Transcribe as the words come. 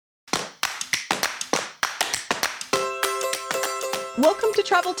Welcome to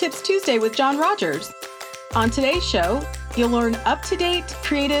Travel Tips Tuesday with John Rogers. On today's show, you'll learn up-to-date,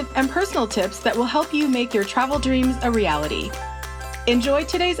 creative, and personal tips that will help you make your travel dreams a reality. Enjoy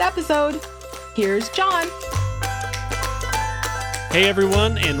today's episode. Here's John. Hey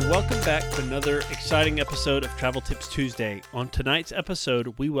everyone, and welcome back to another exciting episode of Travel Tips Tuesday. On tonight's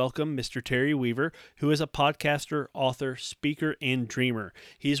episode, we welcome Mr. Terry Weaver, who is a podcaster, author, speaker, and dreamer.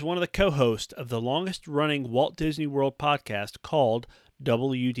 He is one of the co-hosts of the longest-running Walt Disney World podcast called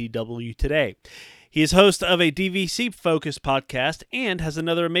WDW Today. He is host of a DVC-focused podcast and has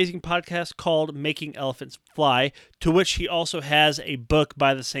another amazing podcast called Making Elephants Fly, to which he also has a book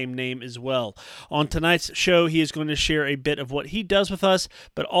by the same name as well. On tonight's show, he is going to share a bit of what he does with us,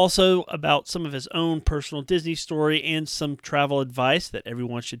 but also about some of his own personal Disney story and some travel advice that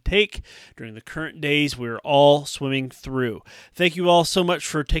everyone should take during the current days we're all swimming through. Thank you all so much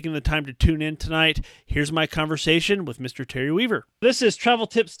for taking the time to tune in tonight. Here's my conversation with Mr. Terry Weaver. This is Travel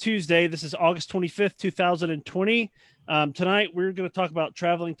Tips Tuesday. This is August 25th, 2020. Tonight, we're going to talk about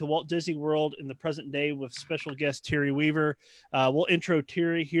traveling to Walt Disney World in the present day with special guest Terry Weaver. We'll intro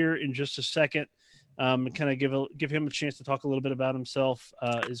Terry here in just a second and kind of give him a chance to talk a little bit about himself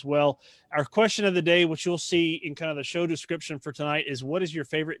as well. Our question of the day, which you'll see in kind of the show description for tonight, is what is your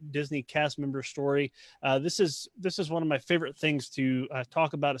favorite Disney cast member story? This is one of my favorite things to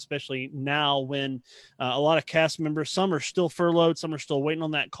talk about, especially now when a lot of cast members, some are still furloughed, some are still waiting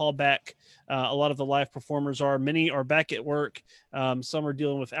on that call back. A lot of the live performers are. Many are back at work. Some are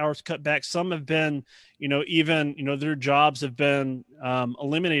dealing with hours cut back. Some have been, their jobs have been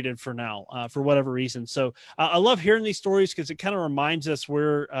eliminated for now for whatever reason. So I love hearing these stories because it kind of reminds us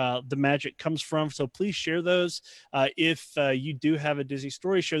where the magic comes from. So please share those. If you do have a Disney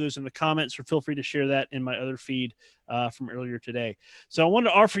story, share those in the comments, or feel free to share that in my other feed from earlier today. So I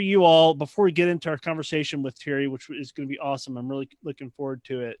wanted to offer you all, before we get into our conversation with Terry, which is going to be awesome, I'm really looking forward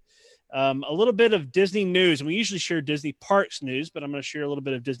to it, a little bit of Disney news. And we usually share Disney Parks news, but I'm going to share a little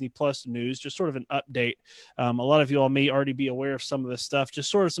bit of Disney Plus news, just sort of an update. A lot of you all may already be aware of some of this stuff, just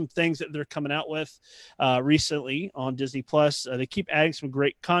sort of some things that they're coming out with recently on Disney Plus. They keep adding some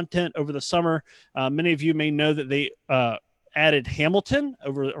great content over the summer. Many of you may know that they added Hamilton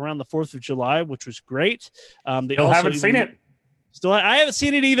around the 4th of July, which was great. They Still haven't seen it. I haven't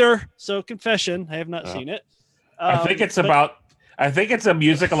seen it either. So confession, I have not seen it. I think it's a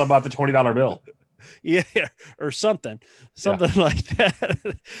musical about the $20 bill. Yeah, or something like that.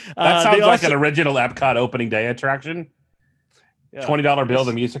 That sounds like an original Epcot opening day attraction. Yeah. $20 bill,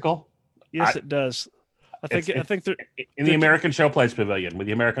 the musical. Yes, it does. I think they're in the American Showplace Pavilion with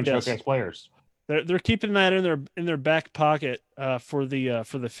the American Showcase players. They're keeping that in their back pocket for the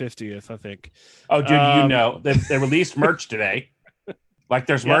 50th, I think. Oh, dude, they released merch today. Like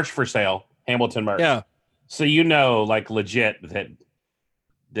there's merch for sale, Hamilton merch. Yeah. So like legit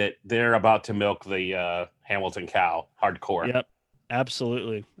that they're about to milk the Hamilton cow hardcore. Yep,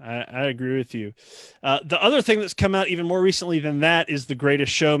 absolutely. I agree with you. The other thing that's come out even more recently than that is The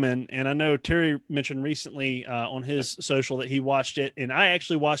Greatest Showman. And I know Terry mentioned recently on his social that he watched it. And I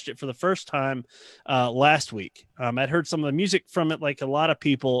actually watched it for the first time last week. I'd heard some of the music from it, like a lot of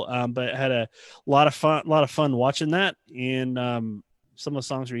people, but had a lot of fun watching that. And some of the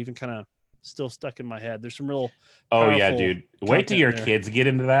songs are even kind of still stuck in my head. There's some real dude. Wait till your kids get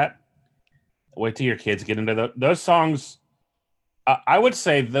into that. Wait till your kids get into those songs. I would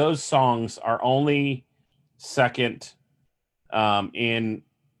say those songs are only second in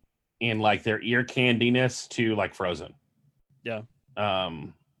like their ear candiness to like Frozen. Yeah.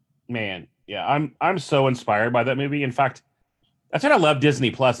 Man, yeah, I'm so inspired by that movie. In fact, that's what I love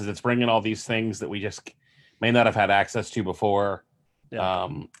Disney Plus is it's bringing all these things that we just may not have had access to before. Yeah.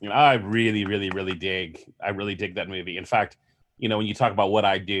 I really, really, really dig that movie. In fact, when you talk about what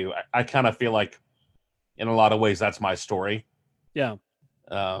I do, I kind of feel like in a lot of ways that's my story. Yeah.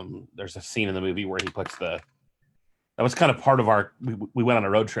 There's a scene in the movie where he puts that was kind of part of we went on a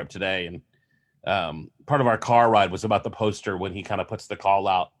road trip today, and part of our car ride was about the poster when he kind of puts the call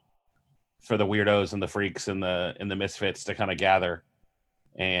out for the weirdos and the freaks and the misfits to kind of gather.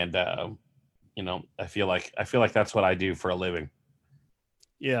 And I feel like that's what I do for a living.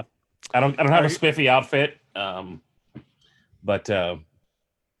 Yeah. I don't have a spiffy outfit. But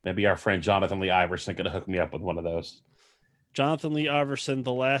maybe our friend Jonathan Lee Iverson could hook me up with one of those. Jonathan Lee Iverson,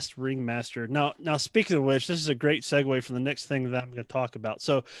 The Last Ringmaster. Now, speaking of which, this is a great segue for the next thing that I'm going to talk about.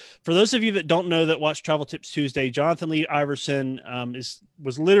 So, for those of you that don't know that watch Travel Tips Tuesday, Jonathan Lee Iverson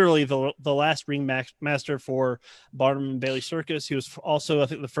was literally the last ringmaster for Barnum and Bailey Circus. He was also, I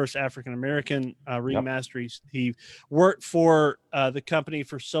think, the first African American ringmaster. Yep. He worked for the company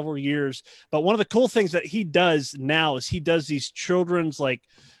for several years. But one of the cool things that he does now is he does these children's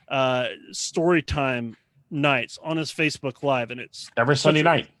story time nights on his Facebook Live, and it's every Sunday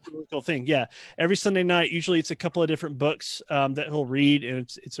night. Really cool thing, yeah. Every Sunday night, usually it's a couple of different books that he'll read, and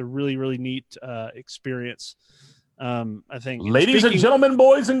it's a really, really neat experience. I think, ladies and gentlemen,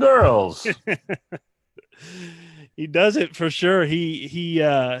 boys and girls, he does it for sure. He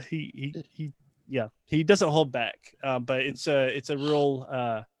doesn't hold back. But it's a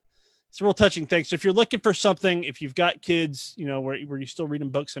real touching thing. So if you're looking for something, if you've got kids, where you're still reading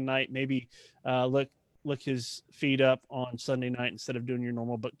books at night, maybe look his feed up on Sunday night instead of doing your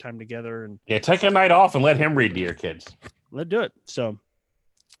normal book time together. And take a night off and let him read to your kids. Let's do it. So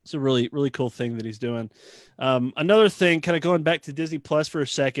it's a really, really cool thing that he's doing. Another thing, kind of going back to Disney Plus for a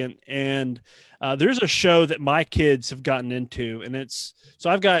second, and there's a show that my kids have gotten into, and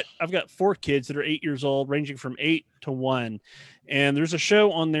I've got 4 kids that are 8 years old, ranging from 8 to 1, and there's a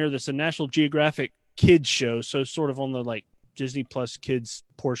show on there that's a National Geographic kids show, so sort of on the Disney Plus kids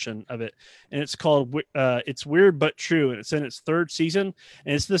portion of it, and it's called It's Weird But True, and it's in its 3rd season,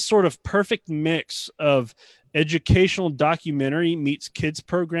 and it's this sort of perfect mix of educational documentary meets kids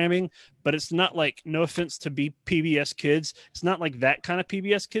programming, but it's not no offense to PBS Kids, it's not like that kind of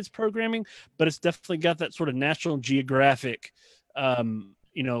PBS Kids programming, but it's definitely got that sort of National Geographic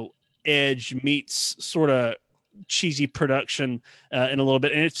edge meets sort of cheesy production in a little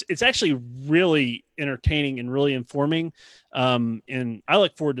bit, and it's actually really entertaining and really informing, and I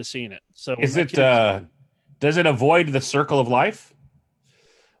look forward to seeing it. So does it avoid the circle of life?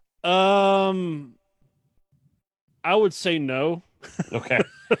 I would say no. Okay.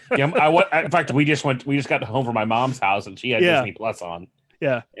 In fact, we just got home from my mom's house, and she had Disney Plus on,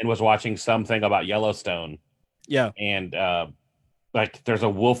 and was watching something about Yellowstone, and there's a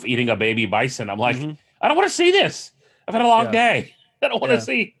wolf eating a baby bison. I'm like, I don't want to see this. I've had a long day. I don't want to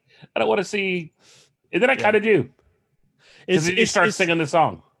see. And then I kind of do. You start singing the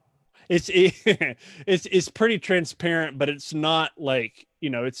song. It's pretty transparent, but it's not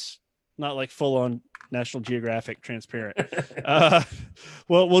it's not full on National Geographic transparent.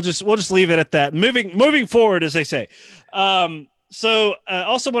 Well, we'll just leave it at that. Moving forward, as they say. So I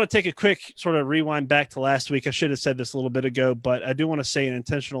also want to take a quick sort of rewind back to last week. I should have said this a little bit ago, but I do want to say an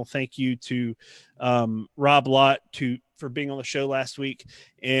intentional thank you to Rob Lott for being on the show last week,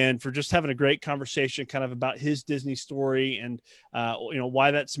 and for just having a great conversation kind of about his Disney story and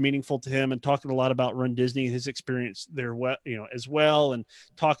why that's meaningful to him, and talking a lot about Run Disney and his experience there as well, and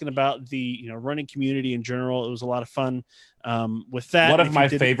talking about the running community in general. It was a lot of fun with that. One of my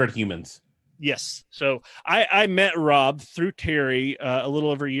favorite humans. Yes. So I met Rob through Terry a little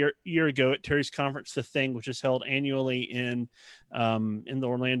over a year ago at Terry's conference, The Thing, which is held annually in the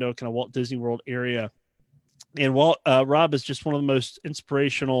Orlando kind of Walt Disney World area. And Rob is just one of the most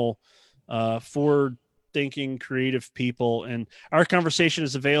inspirational, forward-thinking, creative people. And our conversation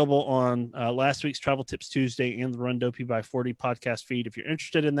is available on last week's Travel Tips Tuesday and the Run Dopey by 40 podcast feed. If you're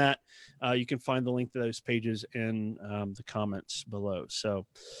interested in that, you can find the link to those pages in the comments below. So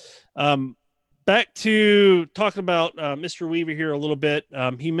back to talking about Mr. Weaver here a little bit.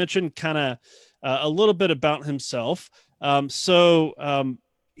 He mentioned kind of a little bit about himself.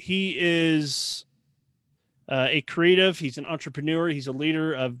 He is a creative. He's an entrepreneur. He's a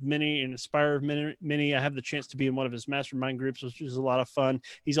leader of many and inspirer of many. I have the chance to be in one of his mastermind groups, which is a lot of fun.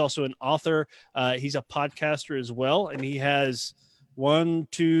 He's also an author. He's a podcaster as well. And he has 1,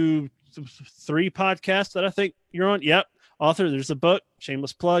 2, 3 podcasts that I think you're on. Yep. Author. There's a book,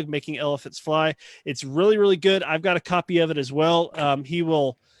 shameless plug, Making Elephants Fly. It's really, really good. I've got a copy of it as well. He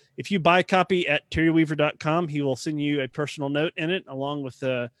will, if you buy a copy at terryweaver.com, he will send you a personal note in it, along with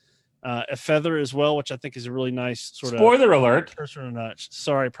a feather as well, which I think is a really nice sort spoiler alert. Personal notch.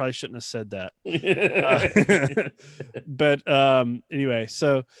 Sorry, I probably shouldn't have said that. But anyway,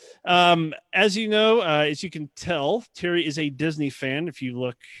 so as you know, as you can tell, Terry is a Disney fan. If you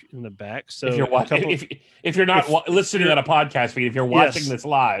look in the back, so if you're watching, if you're not listening on a podcast feed, if you're watching this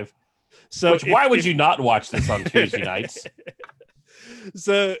live, so why would you not watch this on Tuesday nights?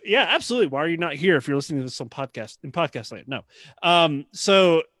 So yeah, absolutely. Why are you not here if you're listening to this on podcast land? No.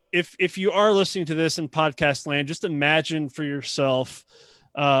 So if you are listening to this in podcast land, just imagine for yourself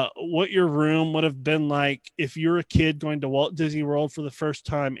what your room would have been like if you're a kid going to Walt Disney World for the first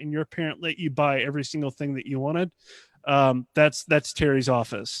time and your parent let you buy every single thing that you wanted. That's Terry's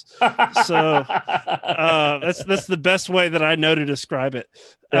office. So that's the best way that I know to describe it.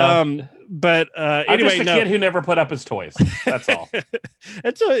 Yeah. But I'm anyway, just a kid who never put up his toys. That's all.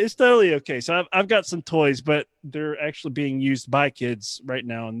 It's totally okay. So I've got some toys, but they're actually being used by kids right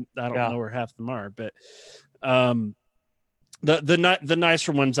now, and I don't know where half of them are. But the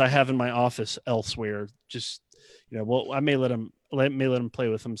nicer ones I have in my office elsewhere. Just I may let them play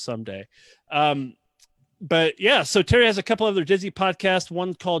with them someday. But yeah, so Terry has a couple other Disney podcasts,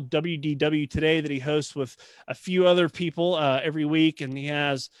 one called WDW Today that he hosts with a few other people every week. And he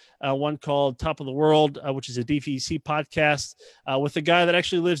has one called Top of the World, which is a DVC podcast with a guy that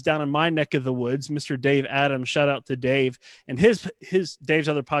actually lives down in my neck of the woods, Mr. Dave Adams. Shout out to Dave. And Dave's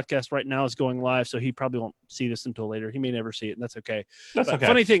other podcast right now is going live, so he probably won't see this until later. He may never see it, and that's okay. That's okay.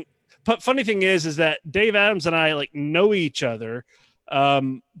 Funny thing is that Dave Adams and I know each other.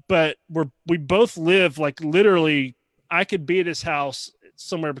 But we both live literally, I could be at his house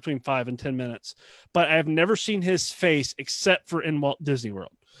somewhere between 5 and 10 minutes, but I've never seen his face except for in Walt Disney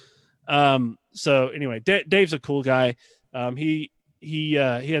World. So anyway, Dave's a cool guy. He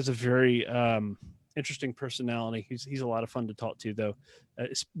has a very, interesting personality. He's a lot of fun to talk to though,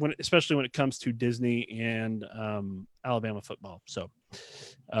 especially when it comes to Disney and, Alabama football. So,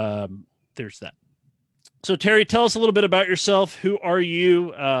 there's that. So Terry, tell us a little bit about yourself. Who are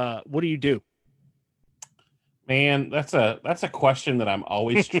you? What do you do? Man, that's a question that I'm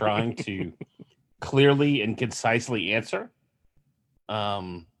always trying to clearly and concisely answer.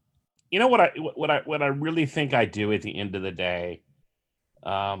 What I really think I do at the end of the day,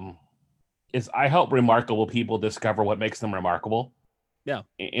 is I help remarkable people discover what makes them remarkable. Yeah.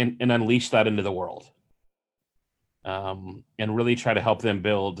 And unleash that into the world. And really try to help them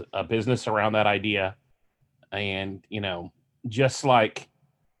build a business around that idea. And, just like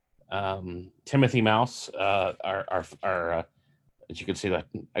Timothy Mouse, our as you can see, that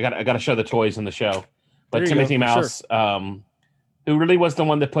I got to show the toys in the show, but Timothy Mouse, who really was the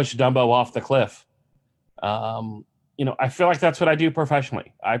one that pushed Dumbo off the cliff. I feel like that's what I do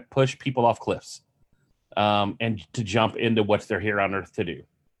professionally. I push people off cliffs, and to jump into what they're here on Earth to do.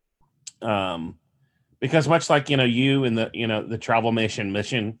 Because much like you and the Travel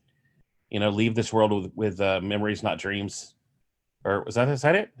Mission. Leave this world with memories, not dreams. Or is that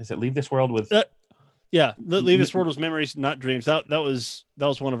it? Is it leave this world with? Yeah, leave this world with memories, not dreams. That was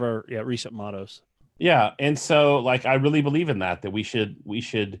one of our recent mottos. Yeah, and so I really believe in that we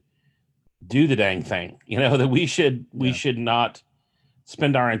should do the dang thing. That we should not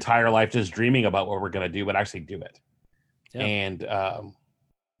spend our entire life just dreaming about what we're going to do, but actually do it. Yeah. And and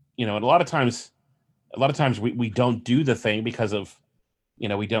a lot of times we don't do the thing because of.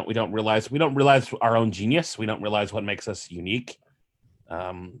 We don't realize our own genius. We don't realize what makes us unique.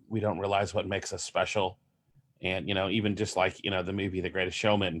 We don't realize what makes us special. And, even just the movie, The Greatest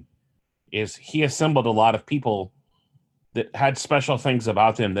Showman, is he assembled a lot of people that had special things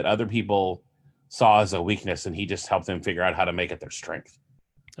about them that other people saw as a weakness. And he just helped them figure out how to make it their strength.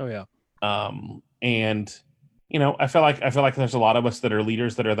 Oh yeah. And, I feel like there's a lot of us that are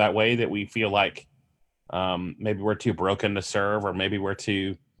leaders that are that way, that we feel like, maybe we're too broken to serve, or maybe we're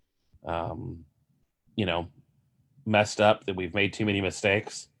too, messed up, that we've made too many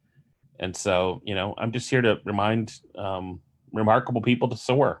mistakes. And so, I'm just here to remind remarkable people to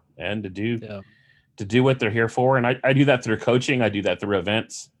soar and to do what they're here for. And I do that through coaching. I do that through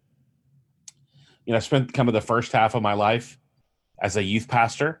events. I spent kind of the first half of my life as a youth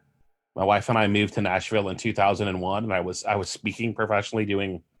pastor. My wife and I moved to Nashville in 2001, and I was speaking professionally,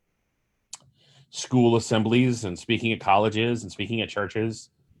 doing school assemblies and speaking at colleges and speaking at churches.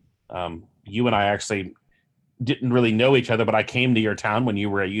 You and I actually didn't really know each other, but I came to your town when you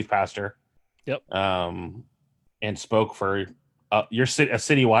were a youth pastor. Yep. And spoke for a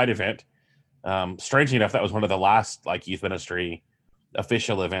citywide event. Strangely enough, that was one of the last youth ministry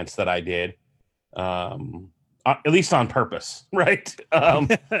official events that I did. At least on purpose, right?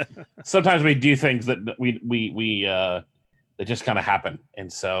 Sometimes we do things that we that just kind of happen.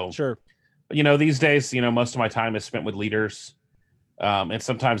 And so sure. These days, most of my time is spent with leaders. And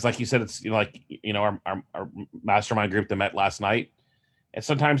sometimes, like you said, it's our mastermind group that met last night. And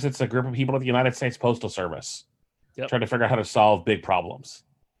sometimes it's a group of people at the United States Postal Service trying to figure out how to solve big problems.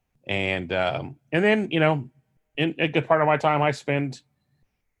 And then, in a good part of my time, I spend,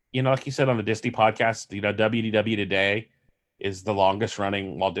 like you said, on the Disney podcast. WDW Today is the longest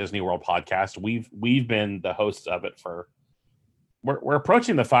running Walt Disney World podcast. We've been the hosts of it for. We're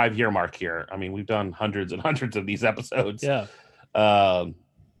approaching the 5-year mark here. I mean, we've done hundreds and hundreds of these episodes. Yeah.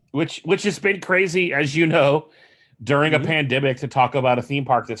 Which has been crazy, as during a pandemic, to talk about a theme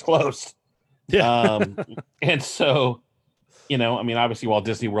park that's closed. Yeah. And so, you know, I mean, obviously, while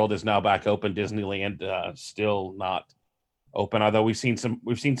Disney World is now back open, Disneyland still not open. Although we've seen some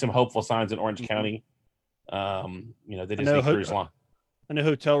hopeful signs in Orange County. You know, the I know Disney Cruise Line. I know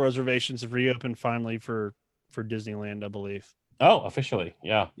hotel reservations have reopened finally for Disneyland, I believe. Oh, officially,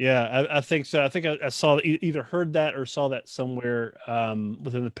 yeah. Yeah, I think so. I think I saw either heard that or saw that somewhere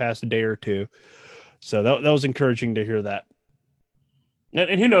within the past day or two. So that was encouraging to hear that.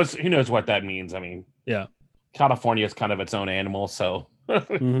 And who knows what that means? I mean, Yeah, California is kind of its own animal, so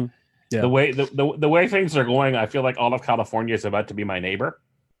mm-hmm. Yeah. the way things are going, I feel like all of California is about to be my neighbor.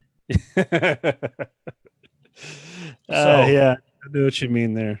 Yeah, I know what you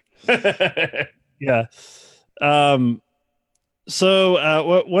mean there. Yeah.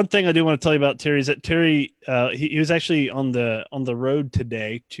 So one thing I do want to tell you about Terry is that Terry he was actually on the road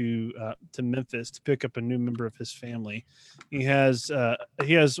today to Memphis to pick up a new member of his family. He has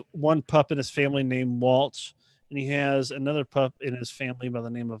one pup in his family named Walt, and he has another pup in his family by the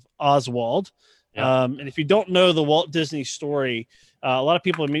name of Oswald. Yeah. And if you don't know the Walt Disney story, a lot of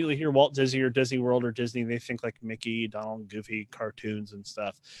people immediately hear Walt Disney or Disney World or Disney. They think like Mickey, Donald, Goofy, cartoons and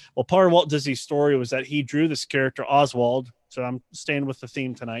stuff. Well, part of Walt Disney's story was that he drew this character Oswald. So I'm staying with the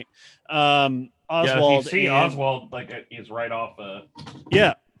theme tonight. Oswald. Yeah, if you see Oswald, like he's right off.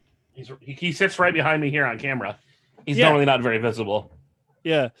 Yeah. He sits right behind me here on camera. He's normally not very visible.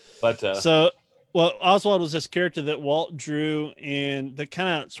 Yeah. But Oswald was this character that Walt drew and that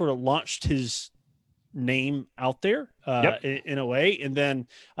kind of sort of launched his name out there in a way. And then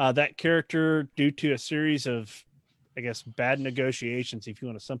that character, due to a series of, I guess, bad negotiations, if you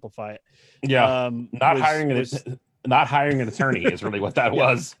want to simplify it. Yeah. Not hiring an attorney is really what that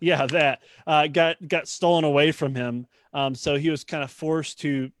was. Yeah. That got stolen away from him. So he was kind of forced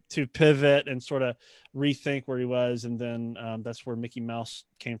to pivot and sort of rethink where he was. And then that's where Mickey Mouse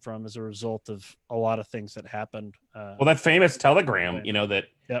came from as a result of a lot of things that happened. Well, that famous telegram, you know, that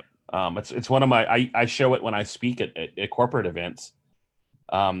it's one of my, I show it when I speak at corporate events.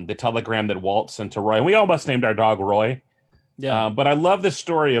 The telegram that Walt sent to Roy, and we almost named our dog Roy. Yeah. But I love the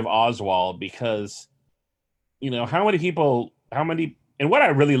story of Oswald because, you know, and what I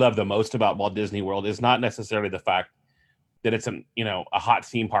really love the most about Walt Disney World is not necessarily the fact that it's a hot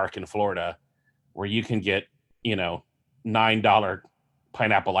theme park in Florida where you can get, you know, $9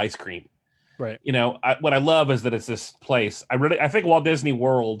 pineapple ice cream. Right. You know, what I love is that it's this place. I think Walt Disney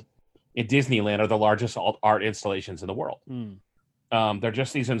World and Disneyland are the largest art installations in the world. They're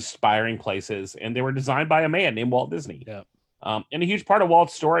just these inspiring places, and they were designed by a man named Walt Disney. Yeah. And a huge part of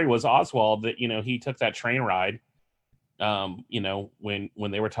Walt's story was Oswald, that, you know, he took that train ride, you know, when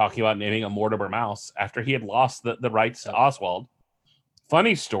they were talking about naming a Mortimer Mouse after he had lost the rights to Oswald.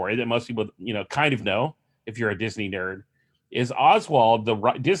 Funny story that most people, you know, kind of know if you're a Disney nerd, is Oswald,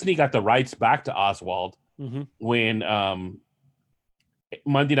 Disney got the rights back to Oswald when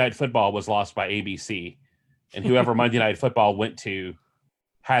Monday Night Football was lost by ABC, and whoever Monday Night Football went to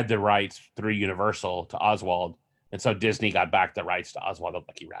had the rights through Universal to Oswald. And so Disney got back the rights to Oswald the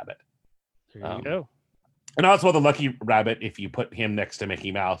Lucky Rabbit. There you go. And Oswald the Lucky Rabbit, if you put him next to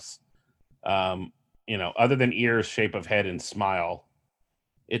Mickey Mouse, you know, other than ears, shape of head, and smile,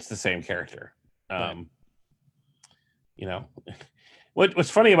 it's the same character. Right. You know,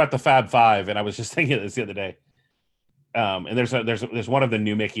 what's funny about the Fab Five, and I was just thinking of this the other day, and there's one of the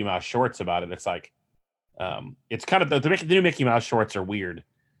new Mickey Mouse shorts about it. It's like, it's kind of the new Mickey Mouse shorts are weird.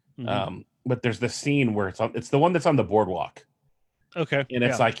 But there's this scene where it's the one that's on the boardwalk. Okay. And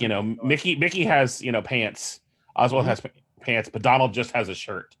it's like, you know, Mickey has, you know, pants. Oswald has pants, but Donald just has a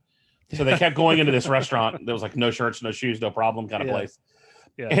shirt. So they kept going into this restaurant. There was like no shirts, no shoes, no problem kind of place.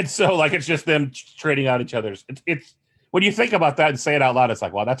 Yeah. And so like, it's just them trading out each other's. It's when you think about that and say it out loud, it's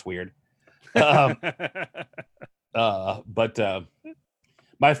like, wow, that's weird. But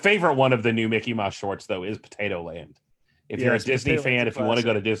my favorite one of the new Mickey Mouse shorts though is Potato Land. If you're a Disney fan, if you want to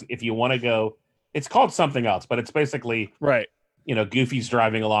go to Disney, if you want to go, it's called something else, but it's basically right. You know, Goofy's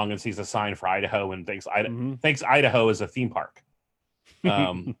driving along and sees a sign for Idaho and thinks Idaho is a theme park.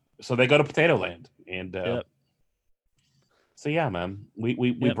 So they go to Potato Land, and so yeah, man,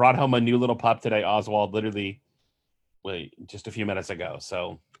 we brought home a new little pup today, Oswald, literally, just a few minutes ago.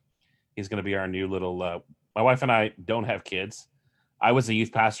 So he's going to be our new little. My wife and I don't have kids. I was a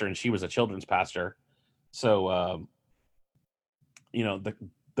youth pastor and she was a children's pastor, so. You know,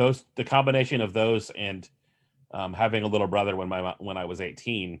 the combination of those and having a little brother when I was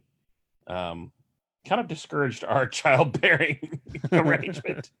 18 kind of discouraged our childbearing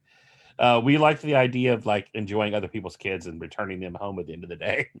arrangement. We liked the idea of like enjoying other people's kids and returning them home at the end of the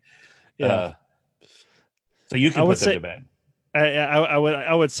day. Yeah. So you can put them to bed.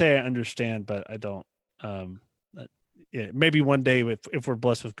 I would say I understand, but I don't. Uh, yeah, maybe one day if we're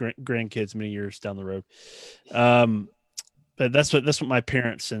blessed with grandkids many years down the road. Um, but that's what my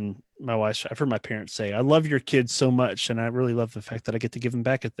parents and my wife. I've heard my parents say, "I love your kids so much, and I really love the fact that I get to give them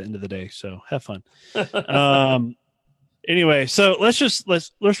back at the end of the day." So have fun. Um, anyway, so let's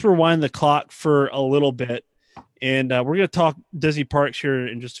rewind the clock for a little bit, and we're going to talk Disney parks here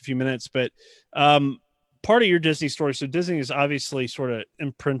in just a few minutes. But part of your Disney story, so Disney is obviously sort of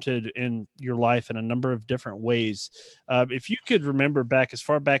imprinted in your life in a number of different ways. If you could remember back as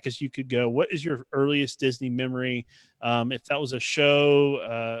far back as you could go, what is your earliest Disney memory? If that was a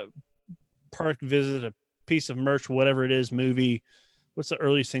show, park visit, a piece of merch, whatever it is, movie, what's the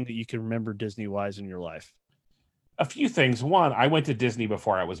earliest thing that you can remember Disney wise in your life? A few things. One, I went to Disney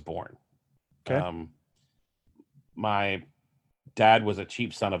before I was born. Okay. My dad was a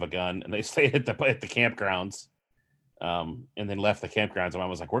cheap son of a gun, and they stayed at the campgrounds, and then left the campgrounds. And I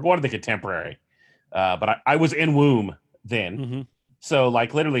was like, "We're going to the Contemporary," but I was in womb then, Mm-hmm. so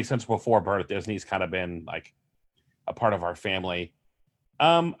like literally since before birth, Disney's kind of been like a part of our family.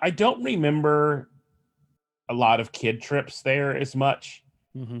 I don't remember a lot of kid trips there as much.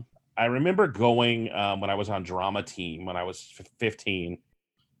 Mm-hmm. I remember going when I was on drama team when I was 15,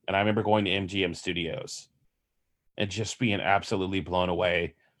 and I remember going to MGM Studios and just being absolutely blown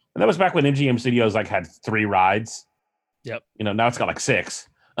away. And that was back when MGM Studios like had 3 rides. Yep. Now it's got like 6.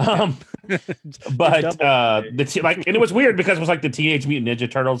 But and it was weird because it was like the Teenage Mutant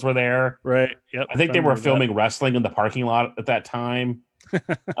Ninja Turtles were there. Right. Yep. I think they were filming wrestling in the parking lot at that time.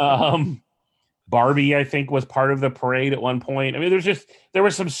 Barbie, I think, was part of the parade at one point. I mean, there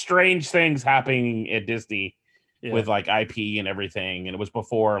were some strange things happening at Disney with like IP and everything. And it was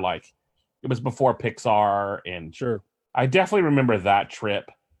before Pixar. And sure, I definitely remember that trip.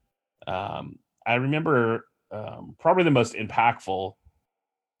 I remember probably the most impactful.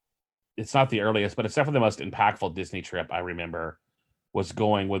 It's not the earliest, but it's definitely the most impactful Disney trip I remember was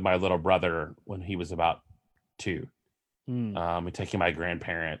going with my little brother when he was about 2. And taking my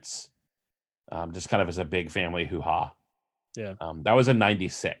grandparents, just kind of as a big family hoo-ha. Yeah. That was in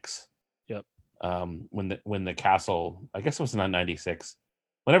 96. Yep. When the castle, I guess it was in 96.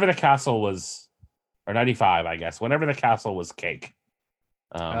 Whenever the castle was, or 95, I guess, whenever the castle was cake.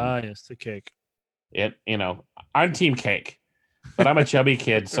 Yes, the cake. I'm team cake, but I'm a chubby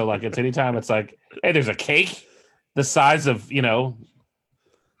kid. So like it's anytime it's like, hey, there's a cake the size of,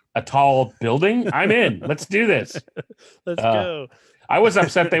 a tall building. I'm in. Let's do this. Let's go. I was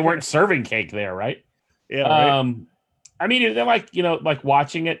upset they weren't serving cake there, right? Yeah. Right. I mean, they're like, like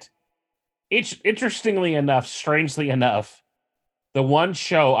watching it. It's interestingly enough, strangely enough, the one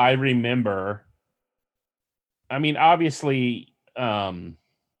show I remember. I mean, obviously, I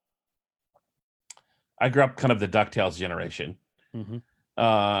grew up kind of the DuckTales generation. Mm-hmm.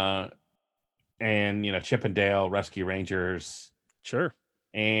 And Chip and Dale, Rescue Rangers. Sure.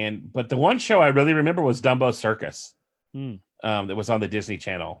 But the one show I really remember was Dumbo Circus. That was on the Disney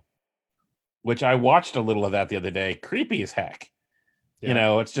Channel, which I watched a little of that the other day. Creepy as heck.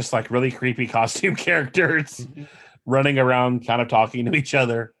 Yeah. It's just like really creepy costume characters running around, kind of talking to each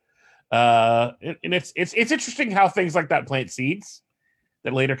other. And it's interesting how things like that plant seeds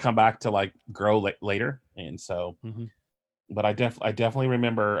that later come back to like grow later. And so, but I definitely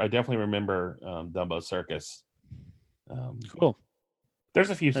remember Dumbo Circus. Cool. There's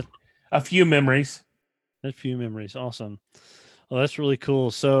a few memories. A few memories. Awesome. Well, that's really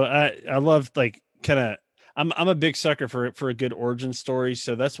cool. So I love like kind of, I'm a big sucker for a good origin story.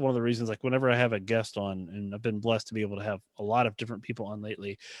 So that's one of the reasons, like whenever I have a guest on, and I've been blessed to be able to have a lot of different people on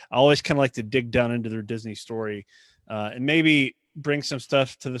lately, I always kind of like to dig down into their Disney story and maybe bring some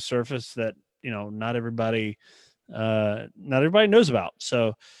stuff to the surface that, not everybody knows about.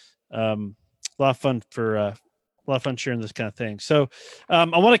 So a lot of fun sharing this kind of thing. So I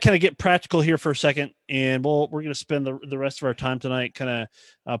want to kind of get practical here for a second, and we're going to spend the rest of our time tonight kind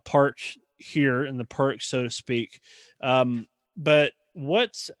of part here in the park, so to speak. But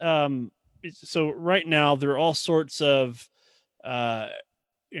what's so right now there are all sorts of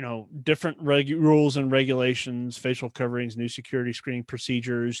different rules and regulations, facial coverings, new security screening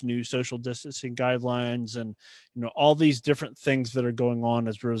procedures, new social distancing guidelines, and all these different things that are going on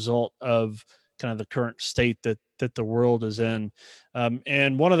as a result of kind of the current state that the world is in.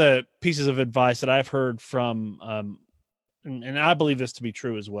 And one of the pieces of advice that I've heard from, and I believe this to be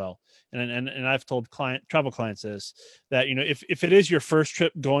true as well, and I've told travel clients this, that, if it is your first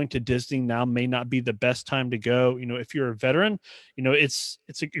trip, going to Disney now may not be the best time to go. If you're a veteran, if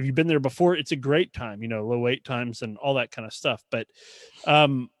you've been there before, it's a great time, low wait times and all that kind of stuff. But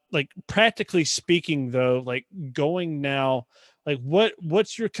like practically speaking though, like going now, like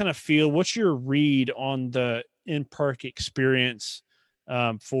what's your kind of feel? What's your read on the in-park experience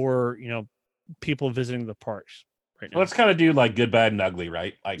for, people visiting the parks right now? Let's kind of do like good, bad, and ugly,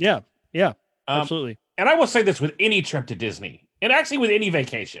 right? Like, yeah, absolutely. And I will say this with any trip to Disney, and actually with any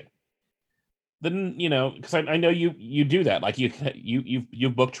vacation. Then because I know you do that. Like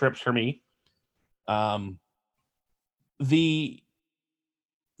you've booked trips for me. The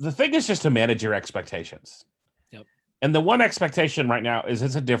thing is just to manage your expectations. Yep. And the one expectation right now is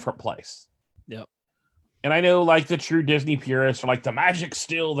it's a different place. Yep. And I know like the true Disney purists are like, the magic's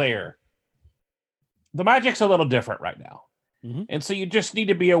still there. The magic's a little different right now. Mm-hmm. And so you just need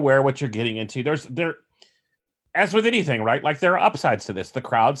to be aware what you're getting into. There, as with anything, right? Like there are upsides to this. The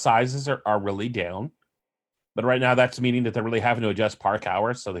crowd sizes are really down. But right now that's meaning that they're really having to adjust park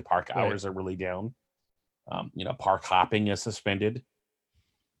hours. So the park hours are really down. Park hopping is suspended,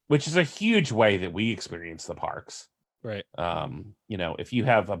 which is a huge way that we experience the parks. Right. If you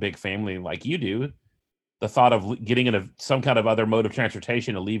have a big family like you do, the thought of getting into some kind of other mode of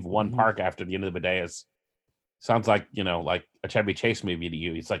transportation to leave one park after the end of the day sounds like, like a Chevy Chase movie to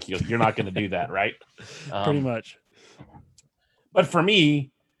you. It's like, you're not going to do that. Right. Pretty much. But for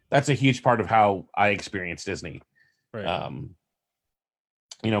me, that's a huge part of how I experience Disney. Right.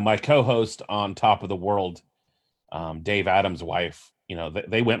 My co-host on Top of the World, Dave Adams' wife,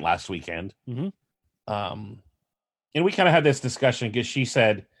 they went last weekend. Mm-hmm. And we kind of had this discussion because she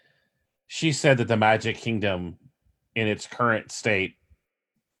said that the Magic Kingdom in its current state,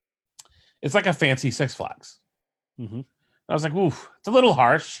 it's like a fancy Six Flags. Mm-hmm. I was like, oof, it's a little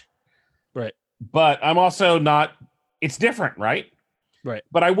harsh. Right. But I'm also not, it's different, right? Right.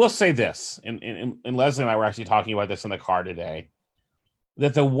 But I will say this, and Leslie and I were actually talking about this in the car today,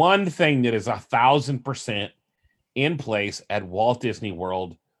 that the one thing that is 1,000% in place at Walt Disney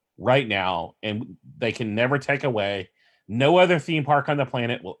World right now, and they can never take away, no other theme park on the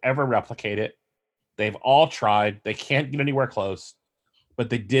planet will ever replicate it. They've all tried. They can't get anywhere close. But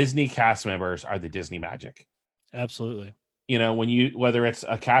the Disney cast members are the Disney magic. Absolutely. Whether it's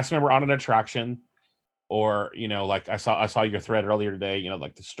a cast member on an attraction, or like I saw your thread earlier today,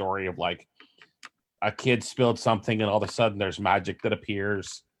 like the story of like a kid spilled something and all of a sudden there's magic that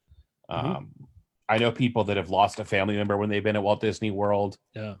appears. Mm-hmm. I know people that have lost a family member when they've been at Walt Disney World.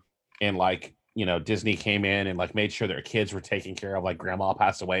 Yeah. And like, Disney came in and like made sure their kids were taken care of, like grandma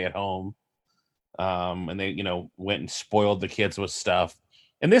passed away at home. And they, went and spoiled the kids with stuff.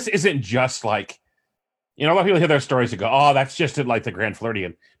 And this isn't just like, a lot of people hear their stories and go, oh, that's just at like the Grand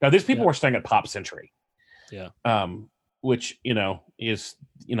Floridian. Now, these people were staying at Pop Century. Yeah. Which, is, it's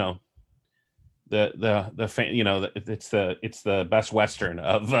the Best Western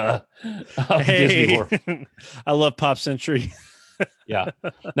of Disney World. I love Pop Century. Yeah.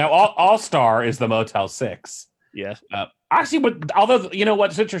 Now, All Star is the Motel 6. Yeah. Actually, but although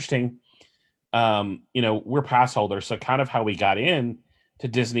what's interesting, we're pass holders, so kind of how we got in to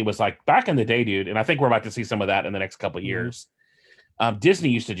Disney was like back in the day, dude. And I think we're about to see some of that in the next couple of years. Disney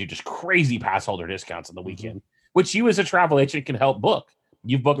used to do just crazy pass holder discounts on the weekend, which you as a travel agent can help book.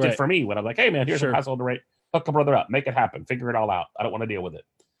 You've booked it for me when I'm like, hey man, here's a pass holder rate. Hook a brother up, make it happen, figure it all out. I don't want to deal with it.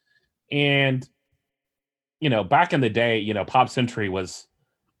 And back in the day, Pop Century was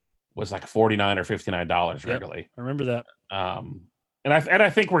like $49 or $59 regularly. I remember that. And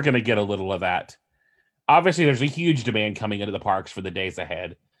I think we're going to get a little of that. Obviously, there's a huge demand coming into the parks for the days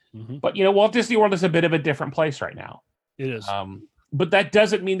ahead. Mm-hmm. But Walt Disney World is a bit of a different place right now. It is. But that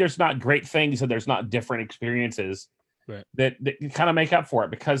doesn't mean there's not great things and there's not different experiences that kind of make up for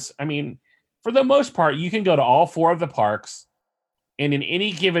it. Because for the most part, you can go to all 4 of the parks and in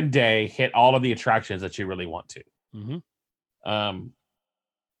any given day hit all of the attractions that you really want to. Mm-hmm.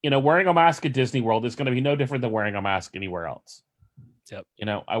 Wearing a mask at Disney World is going to be no different than wearing a mask anywhere else. Yep.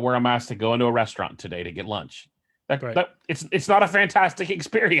 I wear a mask to go into a restaurant today to get lunch. That it's not a fantastic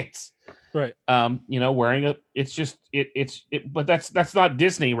experience. Right. Wearing but that's not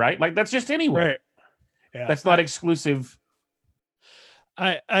Disney, right? Like that's just anywhere. Right. Yeah. That's not exclusive.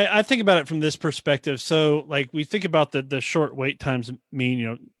 I think about it from this perspective. So like we think about the short wait times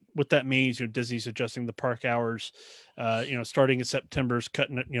mean, what that means, Disney's adjusting the park hours, starting in September, is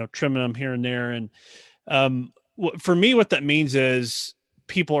cutting it, trimming them here and there. And for me, what that means is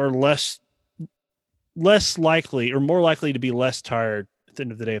people are less likely or more likely to be less tired at the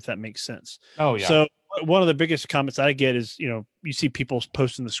end of the day, if that makes sense. Oh yeah. So one of the biggest comments I get is, you see people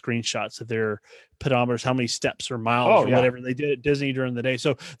posting the screenshots of their pedometers, how many steps or miles or whatever they did at Disney during the day.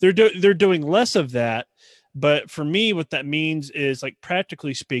 So they're doing less of that. But for me, what that means is, like,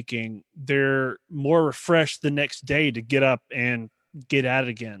 practically speaking, they're more refreshed the next day to get up and get at it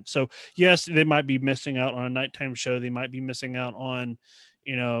again. So yes, they might be missing out on a nighttime show. They might be missing out on,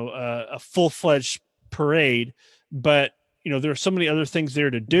 a full-fledged parade, but there are so many other things there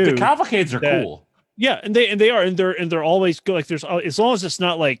to do. The cavalcades are cool. Yeah, and they're always good. Like there's, as long as it's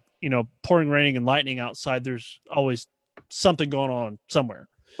not like pouring raining and lightning outside, there's always something going on somewhere.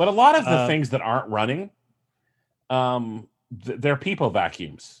 But a lot of the things that aren't running, they're people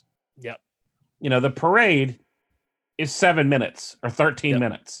vacuums. Yep. The parade is 7 minutes or 13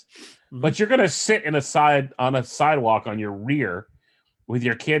 minutes, but you're going to sit on a sidewalk on your rear with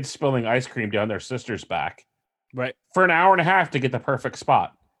your kids spilling ice cream down their sister's back, right, for an hour and a half to get the perfect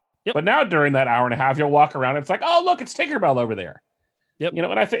spot. Yep. But now during that hour and a half, you'll walk around and it's like, oh, look, it's Tinkerbell over there. Yep.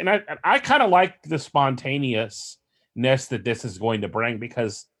 And I think, and I kind of like the spontaneousness that this is going to bring,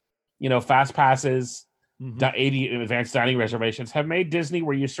 because fast passes, 80 advanced dining reservations have made Disney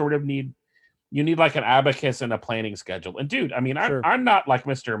where you sort of need like an abacus and a planning schedule. And dude, I mean, Sure. I'm not like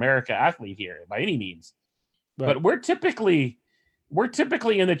Mr. America athlete here by any means, Right. but we're typically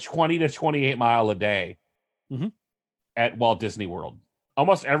in the 20 to 28 mile a day at Walt Disney World.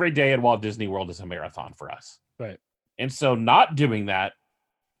 Almost every day at Walt Disney World is a marathon for us. Right. And so not doing that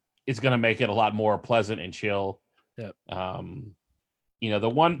is going to make it a lot more pleasant and chill. Yep. The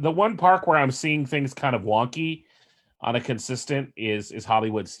one park where I'm seeing things kind of wonky on a consistent is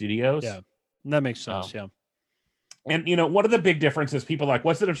Hollywood Studios. Yeah. That makes sense. Yeah. And one of the big differences, people are like,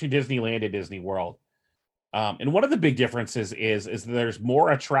 what's the difference between Disneyland and Disney World? And one of the big differences is there's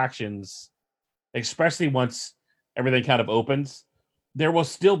more attractions, especially once everything kind of opens. There will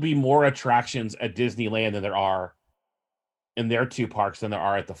still be more attractions at Disneyland than there are in their 2 parks than there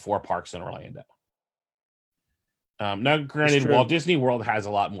are at the 4 parks in Orlando. Now, granted, Walt Disney World has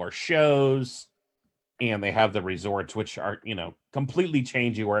a lot more shows, and they have the resorts, which are completely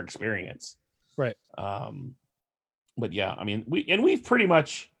change your experience. Right. But yeah, I mean, we've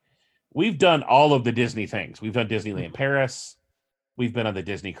done all of the Disney things. We've done Disneyland Paris. We've been on the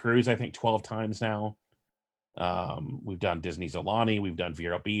Disney cruise, I think 12 times now. We've done Disney Zolani. We've done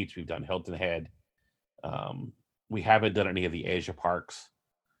Vero Beach. We've done Hilton Head. We haven't done any of the Asia parks.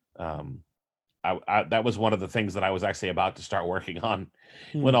 That was one of the things that I was actually about to start working on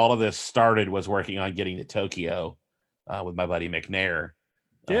when all of this started, was working on getting to Tokyo with my buddy McNair.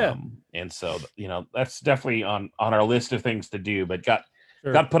 Yeah. And so, that's definitely on our list of things to do, but got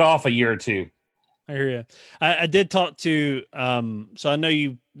put off a year or two. I hear you. I did talk to, so I know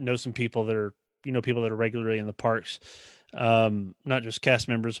you know some people that are, people that are regularly in the parks, not just cast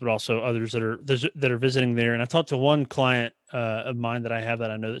members, but also others that are visiting there. And I talked to one client of mine that I have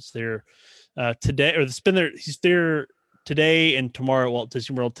that I know that's there today, or that's been there. He's there today and tomorrow at Walt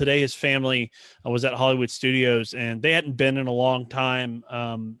Disney World. Today, his family was at Hollywood Studios, and they hadn't been in a long time.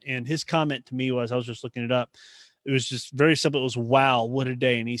 And his comment to me was, I was just looking it up. It was just very simple. It was, wow, what a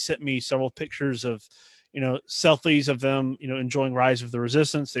day. And he sent me several pictures of, selfies of them, enjoying Rise of the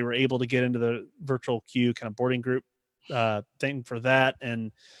Resistance. They were able to get into the virtual queue kind of boarding group thing for that.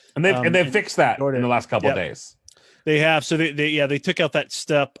 And they've fixed that in the last couple of days. They have. So they took out that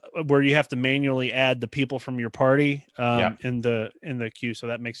step where you have to manually add the people from your party in the queue. So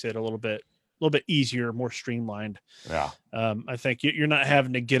that makes it a little bit easier, more streamlined. Yeah. I think you're not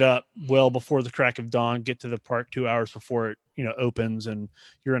having to get up well before the crack of dawn, get to the park 2 hours before it, opens, and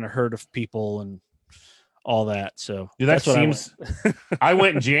you're in a herd of people and all that. So dude, that seems, I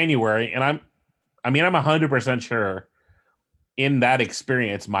went in January, and I'm 100% sure in that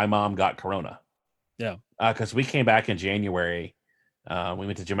experience, my mom got Corona. Yeah. Because we came back in January. We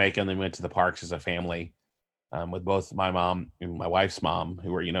went to Jamaica and then went to the parks as a family with both my mom and my wife's mom,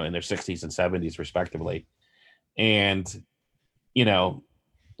 who were, in their 60s and 70s respectively. And,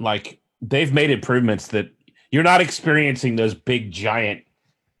 like, they've made improvements that you're not experiencing those big giant.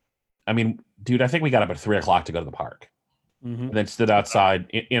 I mean, dude, I think we got up at 3:00 to go to the park and then stood outside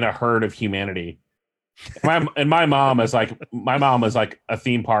in a herd of humanity. My mom is like a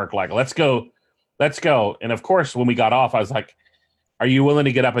theme park, like, let's go. And of course, when we got off, I was like, are you willing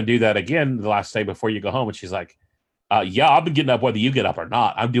to get up and do that again the last day before you go home? And she's like, yeah, I've been getting up whether you get up or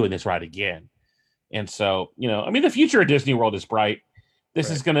not. I'm doing this right again. And so, the future of Disney World is bright. This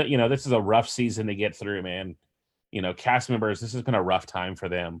is going to, this is a rough season to get through, man. Cast members, this has been a rough time for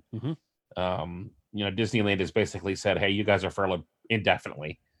them. Disneyland has basically said, hey, you guys are furloughed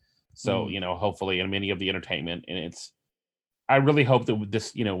indefinitely. So, hopefully, and many of the entertainment, and I really hope that with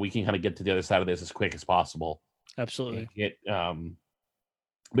this, we can kind of get to the other side of this as quick as possible. Absolutely.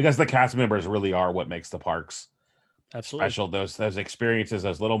 Because the cast members really are what makes the parks absolutely special. Those experiences,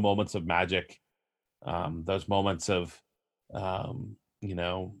 those little moments of magic, those moments of,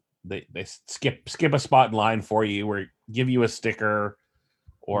 they skip a spot in line for you where give you a sticker,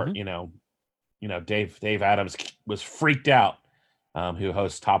 or Dave Adams was freaked out, who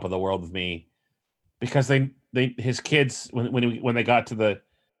hosts Top of the World with me, because his kids when they got to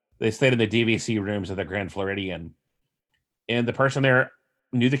they stayed in the DVC rooms of the Grand Floridian, and the person there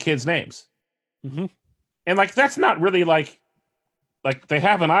knew the kids' names. Mm-hmm. And like, that's not really like they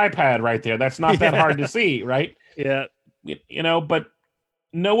have an iPad right there. That's not that hard to see, right? Yeah. But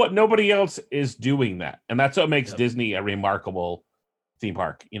nobody else is doing that. And that's what makes Disney a remarkable theme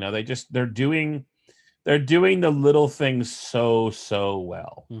park. They're doing the little things so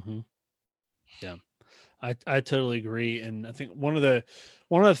well. Mm-hmm. Yeah. I totally agree. And I think one of the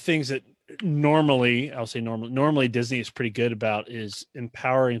things that normally Disney is pretty good about is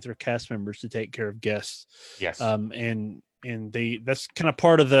empowering their cast members to take care of guests. Yes. And that's kind of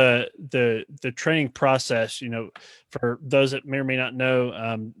part of the training process, for those that may or may not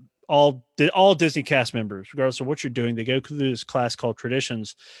know, all Disney cast members, regardless of what you're doing, they go through this class called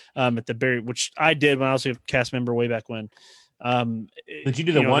Traditions, which I did when I was a cast member way back when. Did you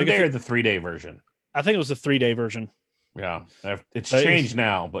do the 1 day or the 3 day version? I think it was the 3 day version. Yeah, it's changed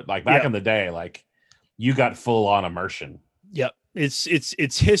now, but like back in the day, like you got full on immersion. Yep,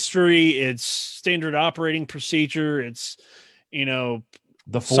 it's history, it's standard operating procedure, it's the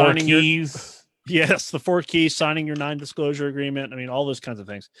 4 keys. Yes, the 4 keys, signing your non-disclosure agreement. I mean, all those kinds of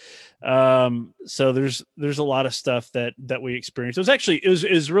things. So there's a lot of stuff that we experienced. It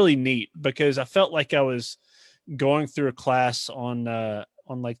was really neat because I felt like I was going through a class on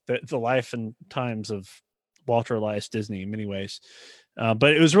like the life and times of Walter Elias Disney in many ways.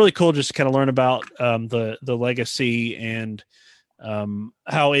 But it was really cool just to kind of learn about the legacy and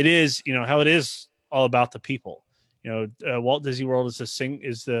how it is all about the people. Walt Disney World is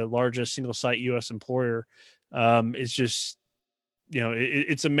the largest single site U.S. employer. It's just,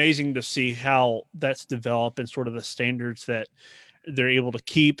 it's amazing to see how that's developed and sort of the standards that they're able to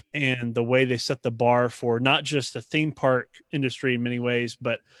keep and the way they set the bar for not just the theme park industry in many ways,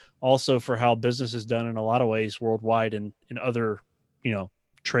 but also for how business is done in a lot of ways worldwide and in other,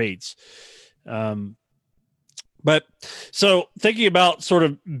 trades. But so thinking about sort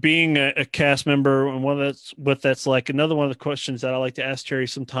of being a cast member and what that's like, another one of the questions that I like to ask Terry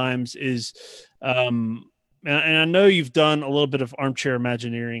sometimes is, and I know you've done a little bit of armchair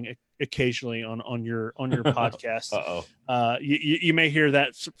Imagineering occasionally on your podcast. You may hear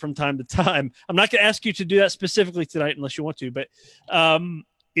that from time to time. I'm not going to ask you to do that specifically tonight unless you want to, but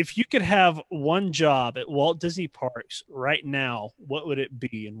if you could have one job at Walt Disney Parks right now, what would it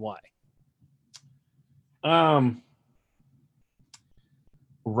be and why?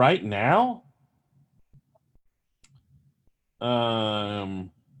 Right now,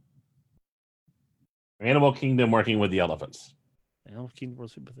 Animal Kingdom, working with the elephants. Animal Kingdom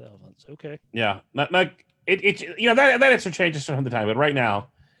working with the elephants. Okay. Yeah, not it. That answer changes from the time, but right now,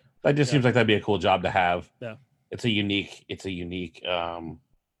 that just seems like that'd be a cool job to have. Yeah, it's a unique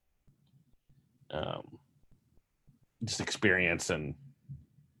just experience, and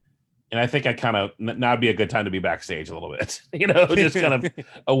I think I kind of now would be a good time to be backstage a little bit, just kind of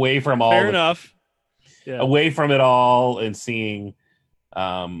away from all. Fair enough. Yeah. Away from it all and seeing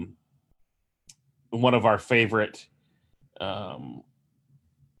one of our favorite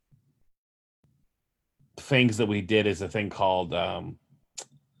things that we did is a thing called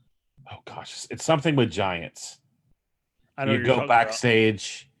it's something with giants. I know you go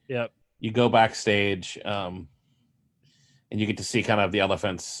backstage. Yep. You go backstage and you get to see kind of the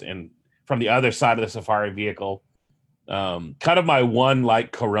elephants and from the other side of the safari vehicle. Kind of my one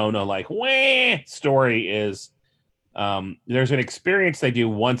like Corona like story is there's an experience they do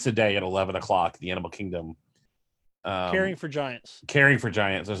once a day at 11 o'clock, the Animal Kingdom. Caring for giants.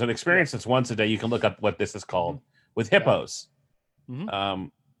 There's an experience that's once a day. You can look up what this is called with hippos. Mm-hmm.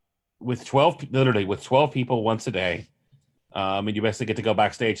 With 12 people once a day. And you basically get to go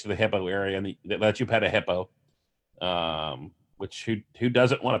backstage to the hippo area and they let you pet a hippo. Which who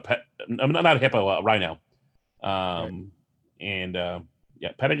doesn't want to pet? Not a hippo, a rhino. And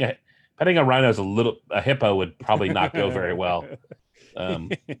petting a rhino is a hippo would probably not go very well.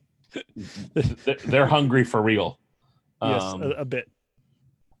 They're hungry for real. Yes, a bit.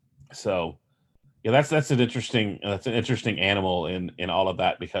 So, that's an interesting animal in all of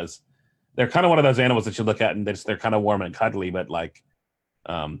that because they're kind of one of those animals that you look at and they're kind of warm and cuddly, but like,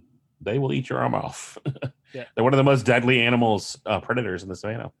 they will eat your arm off. Yeah. They're one of the most deadly animals, predators in the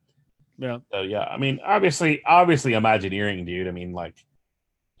savannah. Yeah. So I mean, obviously Imagineering, dude. I mean, like,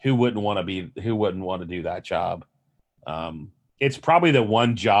 who wouldn't want to do that job? It's probably the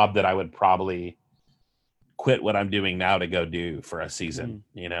one job that I would probably quit what I'm doing now to go do for a season.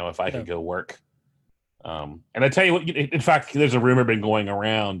 If I could go work And I tell you what, in fact, there's a rumor been going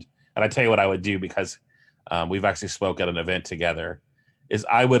around, and I tell you what I would do, because we've actually spoke at an event together, is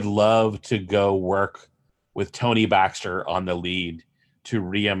I would love to go work with Tony Baxter on the lead to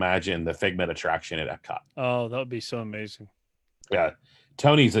reimagine the Figment attraction at Epcot. Oh, that would be so amazing. Yeah.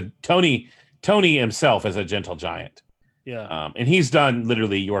 Tony himself is a gentle giant. Yeah. And he's done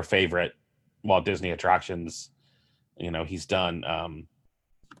literally your favorite Walt Disney attractions. He's done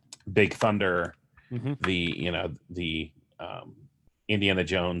Big Thunder, the Indiana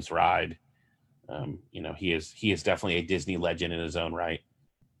Jones ride. He is definitely a Disney legend in his own right,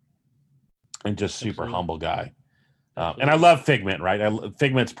 and just super humble guy. And I love Figment, right?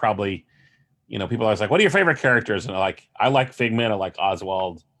 Figment's probably, people are always like, what are your favorite characters? And I like Figment. I like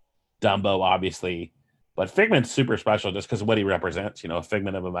Oswald, Dumbo, obviously, but Figment's super special just because of what he represents, a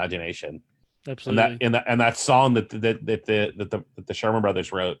figment of imagination. Absolutely. And that song that the Sherman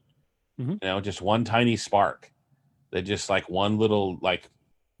Brothers wrote, just one tiny spark, that just like one little like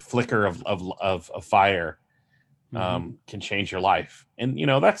flicker of fire can change your life. And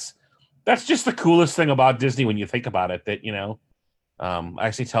that's just the coolest thing about Disney when you think about it, that I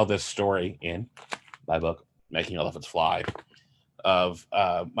actually tell this story in my book Making Elephants Fly, of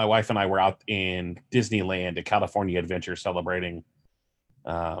my wife and I were out in Disneyland at California Adventure celebrating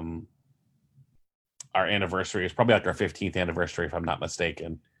our anniversary. It's probably like our 15th anniversary, if I'm not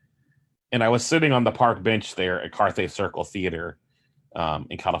mistaken. And I was sitting on the park bench there at Carthay Circle Theater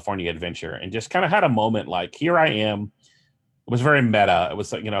in California Adventure, and just kind of had a moment like, here I am. It was very meta. It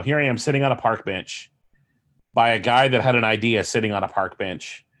was like, here I am sitting on a park bench by a guy that had an idea sitting on a park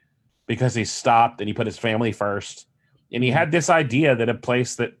bench because he stopped and he put his family first. And he had this idea that a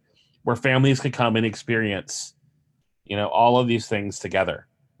place where families could come and experience, all of these things together.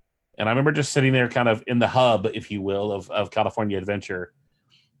 And I remember just sitting there kind of in the hub, if you will, of California Adventure,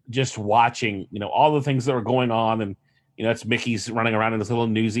 just watching, all the things that were going on. And, it's Mickey's running around in this little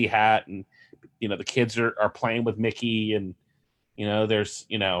newsy hat, and, the kids are playing with Mickey, and, there's,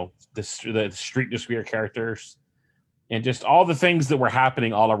 the Street Dispute characters, and just all the things that were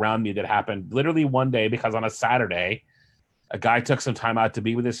happening all around me that happened literally one day, because on a Saturday, a guy took some time out to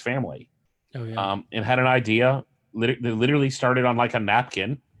be with his family. Oh, yeah. And had an idea that literally started on like a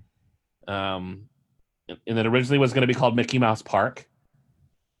napkin. And it originally was going to be called Mickey Mouse Park.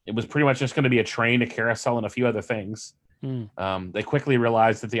 It was pretty much just going to be a train, a carousel, and a few other things. They quickly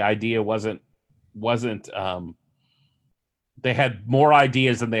realized that the idea wasn't they had more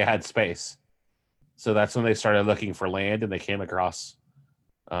ideas than they had space. So that's when they started looking for land, and they came across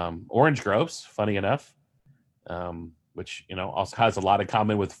Orange Groves, funny enough, which, also has a lot in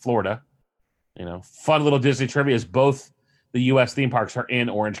common with Florida. Fun little Disney trivia is both the U.S. theme parks are in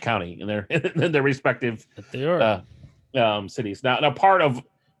Orange County, in their respective cities. Now part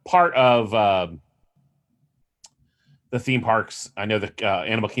of the theme parks, I know the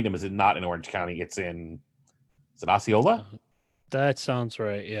Animal Kingdom is not in Orange County. Is it Osceola? That sounds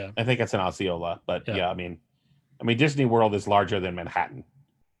right. Yeah, I think it's in Osceola. But yeah, I mean, Disney World is larger than Manhattan.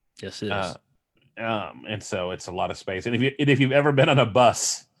 Yes, it is. And so it's a lot of space. And if you've ever been on a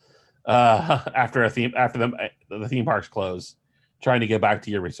bus after the theme parks close, trying to get back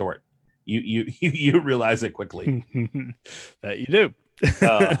to your resort, you realize it quickly. That you do.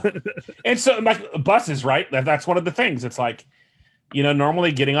 And so like buses, right? That's one of the things. It's like,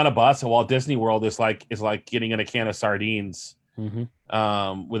 normally getting on a bus at Walt Disney World is like getting in a can of sardines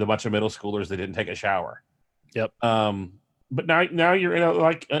with a bunch of middle schoolers that didn't take a shower. Yep. But now you're in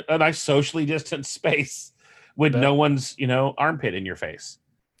a nice socially distant space with no one's, armpit in your face.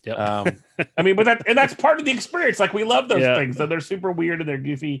 Yep. But that's part of the experience. Like, we love those things. So they're super weird and they're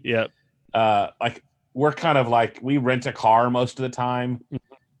goofy. Yep. Like, we're kind of like, we rent a car most of the time,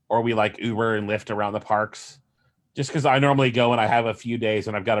 or we like Uber and Lyft around the parks, just because I normally go and I have a few days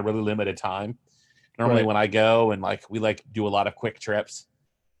and I've got a really limited time. Normally when I go, and like, we like do a lot of quick trips.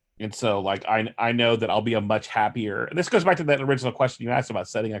 And so like, I know that I'll be a much happier, and this goes back to that original question you asked about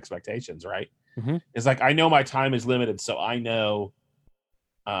setting expectations, right? It's like, I know my time is limited, so I know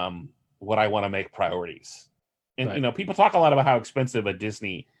what I want to make priorities. And, people talk a lot about how expensive a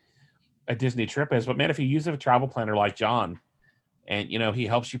Disney trip is, but man, if you use a travel planner like John, and, he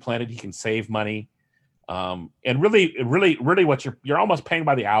helps you plan it, he can save money. And really what you're almost paying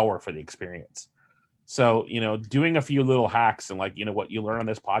by the hour for the experience. So, doing a few little hacks and like, what you learn on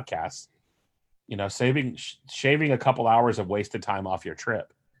this podcast, shaving a couple hours of wasted time off your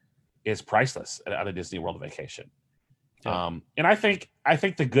trip is priceless at a Disney World vacation. Yeah. And I think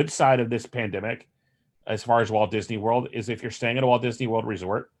the good side of this pandemic, as far as Walt Disney World, is if you're staying at a Walt Disney World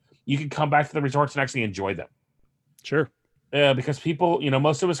resort, you can come back to the resorts and actually enjoy them. Sure. because people,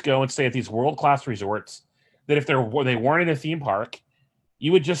 most of us go and stay at these world-class resorts that if they weren't in a theme park,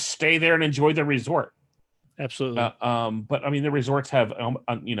 you would just stay there and enjoy the resort. Absolutely. But I mean, the resorts have,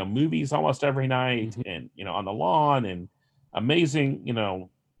 movies almost every night, and, on the lawn, and amazing,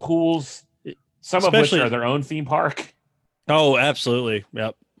 pools, some of which are their own theme park. Oh, absolutely.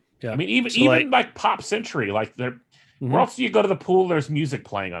 Yep. Yeah. I mean, even like Pop Century, like where else do you go to the pool? There's music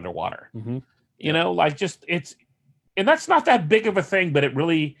playing underwater. And that's not that big of a thing, but it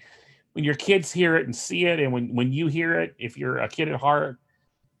really, when your kids hear it and see it, and when you hear it, if you're a kid at heart,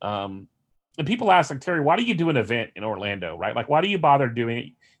 and people ask, like, Terry, why do you do an event in Orlando, right? Like, why do you bother doing it?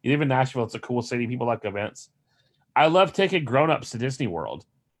 You live in Nashville. It's a cool city. People like events. I love taking grown-ups to Disney World.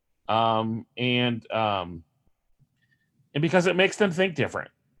 And because it makes them think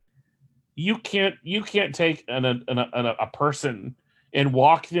different. You can't take a person and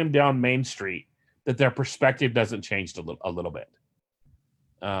walk them down Main Street that their perspective doesn't change a little bit.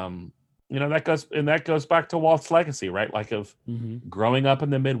 That goes back to Walt's legacy, right? Like of growing up in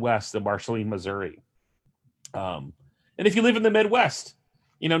the Midwest, in Marceline, Missouri. And if you live in the Midwest,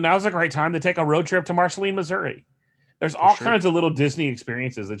 now's a great time to take a road trip to Marceline, Missouri. There's all kinds of little Disney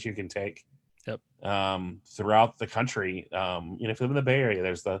experiences that you can take. Yep. Throughout the country. If you live in the Bay Area,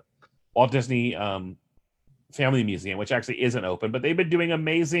 there's the Walt Disney Family Museum, which actually isn't open, but they've been doing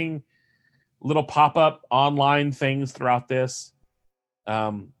amazing little pop-up online things throughout this.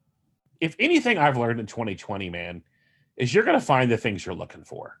 If anything I've learned in 2020, man, is you're going to find the things you're looking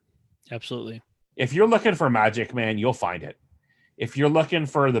for. Absolutely. If you're looking for magic, man, you'll find it. If you're looking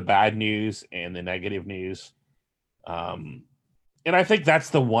for the bad news and the negative news, and I think that's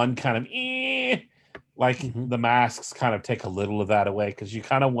the one kind of the masks kind of take a little of that away, because you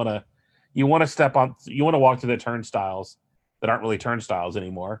kind of want to walk through the turnstiles that aren't really turnstiles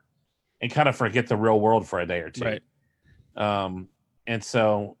anymore and kind of forget the real world for a day or two. Right. And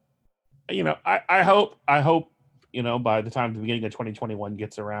so, I hope, by the time the beginning of 2021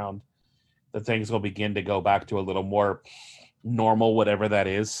 gets around, that things will begin to go back to a little more normal, whatever that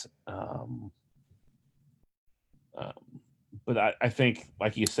is. But I think,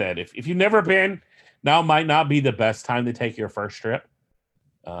 like you said, if you've never been, now might not be the best time to take your first trip.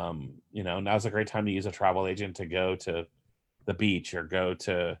 Now's a great time to use a travel agent to go to the beach or go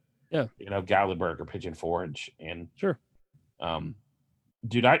to, Gatlinburg or Pigeon Forge. And sure.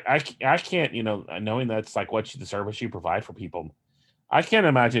 Dude, I can't, knowing that's like the service you provide for people, I can't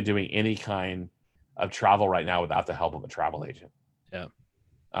imagine doing any kind of travel right now without the help of a travel agent. Yeah.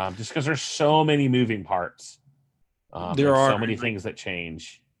 Just because there's so many moving parts. There are so many things that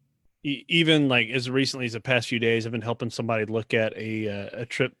change. Even like as recently as the past few days, I've been helping somebody look at a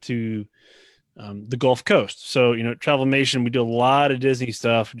trip to the Gulf Coast. So, Travelmation, we do a lot of Disney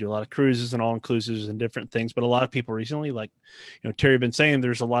stuff. We do a lot of cruises and all-inclusives and different things. But a lot of people recently, like, Terry been saying,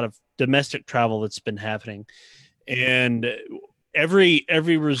 there's a lot of domestic travel that's been happening. And every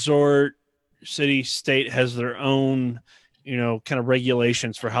resort, city, state has their own, kind of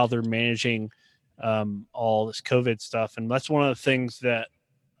regulations for how they're managing all this COVID stuff. And that's one of the things that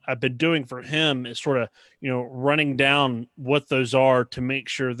I've been doing for him is sort of, running down what those are to make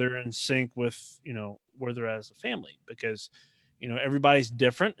sure they're in sync with, where they're at as a family, because, everybody's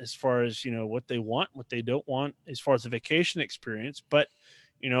different as far as, what they want, what they don't want, as far as the vacation experience. But,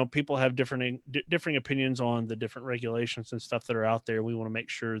 people have different opinions on the different regulations and stuff that are out there. We want to make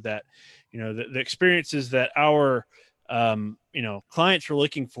sure that, the experiences that our, clients are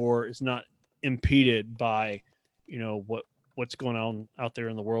looking for is not impeded by, what's going on out there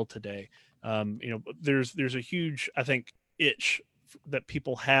in the world today. There's a huge, I think, itch that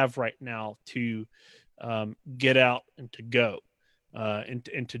people have right now to get out and to go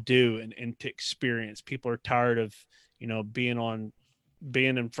and to do and to experience. People are tired of,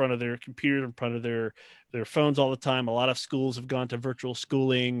 being in front of their computer, in front of their phones all the time. A lot of schools have gone to virtual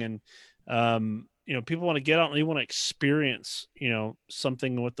schooling, and people want to get out and they want to experience,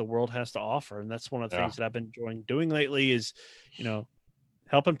 something what the world has to offer. And that's one of the things that I've been enjoying doing lately is,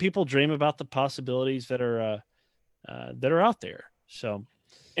 helping people dream about the possibilities that are out there. So,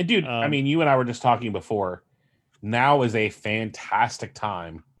 and dude, I mean, you and I were just talking before. Now is a fantastic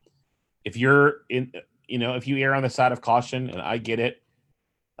time. If you're in, if you err on the side of caution, and I get it.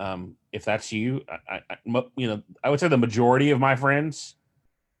 If that's you, I would say the majority of my friends,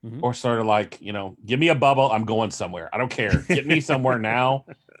 or sort of like, give me a bubble. I'm going somewhere. I don't care. Get me somewhere now.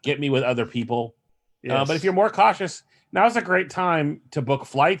 Get me with other people. Yes. But if you're more cautious, now's a great time to book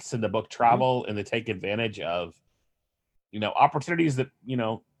flights and to book travel and to take advantage of, opportunities that,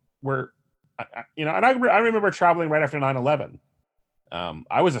 were, and I remember traveling right after 9/11.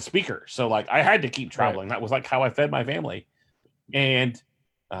 I was a speaker, so like I had to keep traveling. Right. That was like how I fed my family. And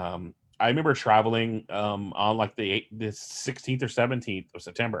I remember traveling on like the 16th or 17th of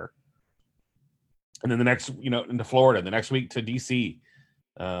September, and then the next, into Florida, the next week to DC.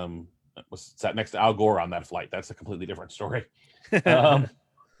 Was sat next to Al Gore on that flight. That's a completely different story.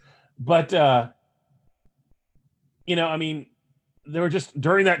 But I mean, there were just,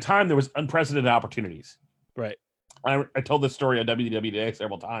 during that time, there was unprecedented opportunities. Right. I told this story on WDW Today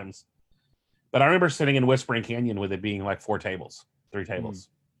several times, but I remember sitting in Whispering Canyon with it being like 3 tables.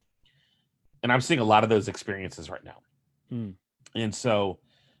 And I'm seeing a lot of those experiences right now. And so,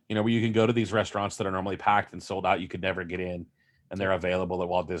 where you can go to these restaurants that are normally packed and sold out, you could never get in, and they're available at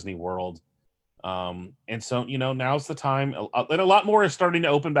Walt Disney World. And so, now's the time. And a lot more is starting to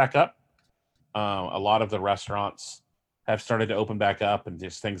open back up. A lot of the restaurants have started to open back up, and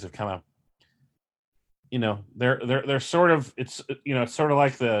just things have kind of, they're sort of, it's sort of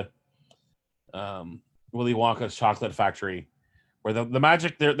like the Willy Wonka's chocolate factory, where the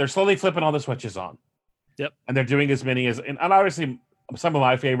magic, they're slowly flipping all the switches on. Yep. And they're doing as many and obviously some of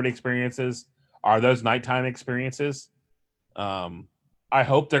my favorite experiences are those nighttime experiences. I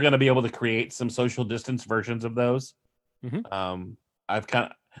hope they're going to be able to create some social distance versions of those.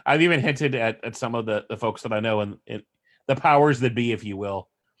 I've even hinted at some of the folks that I know and the powers that be, if you will.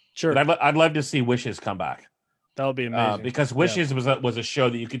 Sure. But I'd love to see Wishes come back. That would be amazing. Because Wishes was a show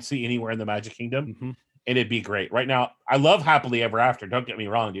that you could see anywhere in the Magic Kingdom, and it'd be great. Right now, I love Happily Ever After. Don't get me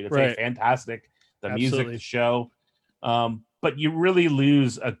wrong, dude. It's fantastic. The music, the show. But you really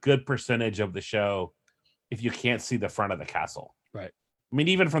lose a good percentage of the show if you can't see the front of the castle. Right. I mean,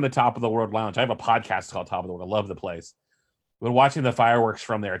 even from the Top of the World Lounge, I have a podcast called Top of the World. I love the place. But watching the fireworks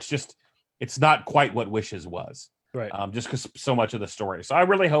from there, it's not quite what Wishes was. Right. Just because so much of the story. So I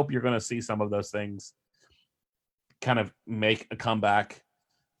really hope you're going to see some of those things kind of make a comeback.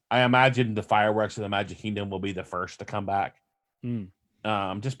 I imagine the fireworks of the Magic Kingdom will be the first to come back.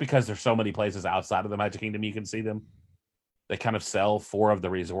 Just because there's so many places outside of the Magic Kingdom you can see them. They kind of sell 4 of the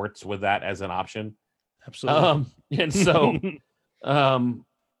resorts with that as an option. Absolutely. And so,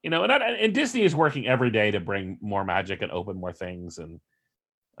 and Disney is working every day to bring more magic and open more things. And,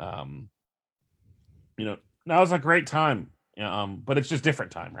 now is a great time. But it's just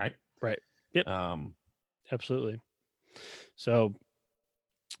different time, right? Right. Yep. Absolutely. So,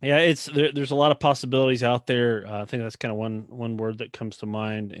 yeah, there's a lot of possibilities out there. I think that's kind of one word that comes to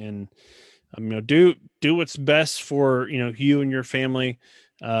mind. And do what's best for you and your family,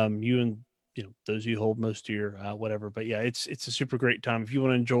 you and those you hold most to your whatever. But yeah, it's a super great time if you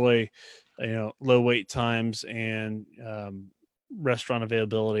want to enjoy low wait times and restaurant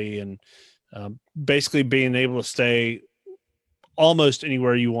availability and basically being able to stay almost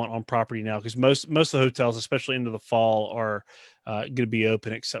anywhere you want on property now, because most of the hotels, especially into the fall, are going to be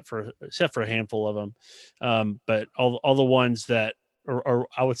open except for a handful of them. But all the ones that are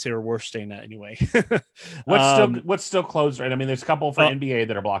I would say are worth staying at anyway. What's still closed, right? I mean, there's a couple for NBA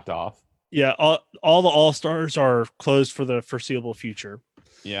that are blocked off. Yeah, all the All-Stars are closed for the foreseeable future.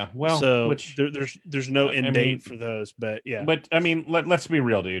 Yeah, well, so there's no end date for those, but yeah. But I mean, let's be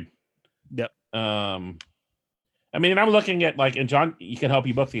real, dude. Yep. I mean, I'm looking at and John, you can help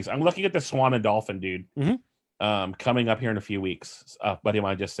you book these. I'm looking at the Swan and Dolphin, dude. Coming up here in a few weeks. Buddy of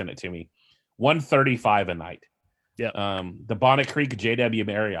mine just sent it to me. $135 a night. Yeah. The Bonnet Creek JW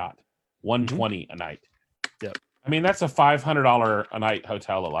Marriott, $120 a night. Yep. I mean, that's a $500 a night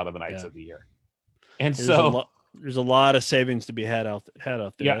hotel a lot of the nights of the year. And there's a lot of savings to be had out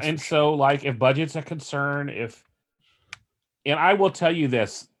there. Yeah, and so if budget's a concern, and I will tell you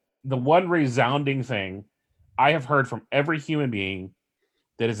this, the one resounding thing I have heard from every human being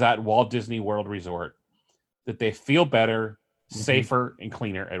that is at Walt Disney World Resort, that they feel better, safer, and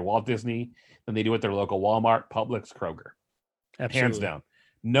cleaner at Walt Disney than they do at their local Walmart, Publix, Kroger. Absolutely. Hands down.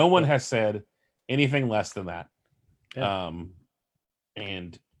 No one has said anything less than that. Yeah.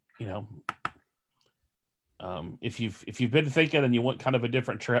 If you've been thinking and you want kind of a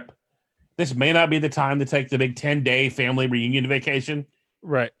different trip, this may not be the time to take the big 10-day family reunion vacation.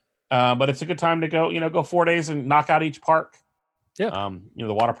 Right. But it's a good time to go 4 days and knock out each park. Yeah.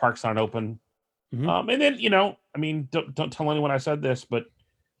 The water parks aren't open. And then, I mean, don't tell anyone I said this, but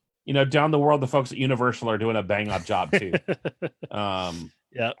down the world, the folks at Universal are doing a bang up job too.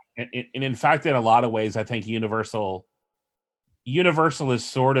 Yeah. And in fact, in a lot of ways, I think Universal is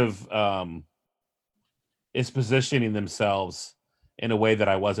sort of is positioning themselves in a way that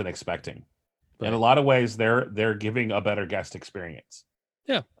I wasn't expecting. Right. In a lot of ways, they're giving a better guest experience.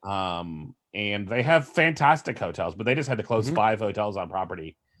 Yeah. And they have fantastic hotels, but they just had to close 5 hotels on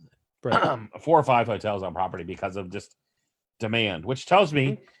property. Right. 4 or 5 hotels on property because of just demand, which tells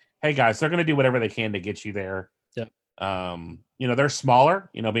me, hey guys, they're going to do whatever they can to get you there. Yeah. they're smaller.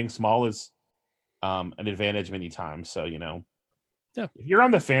 Being small is an advantage many times. So, Yeah. If you're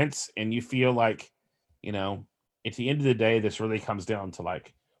on the fence and you feel like, at the end of the day, this really comes down to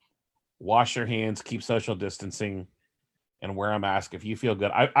like wash your hands, keep social distancing, and wear a mask if you feel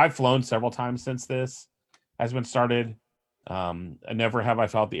good. I've flown several times since this has been started. Never have I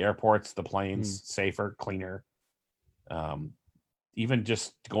felt the airports, the planes safer, cleaner. Even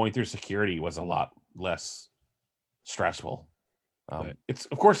just going through security was a lot less stressful. Right. It's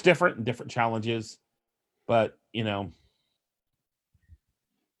of course different challenges, but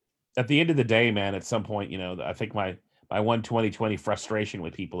at the end of the day, man, at some point, I think my 2020 frustration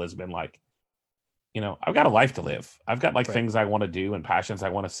with people has been like, I've got a life to live. I've got like things I want to do and passions I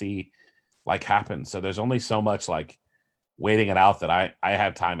want to see like happen. So there's only so much like waiting it out that I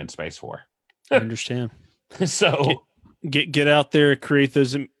have time and space for. I understand. So get out there, create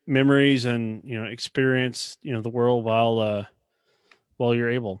those memories, and experience the world while you're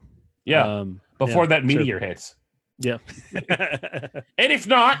able. Yeah. Before that meteor hits. Yeah. And if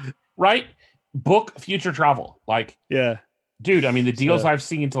not, right, book future travel. Like, yeah, dude, I mean, the deals I've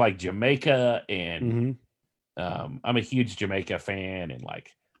seen to like Jamaica and I'm a huge Jamaica fan, and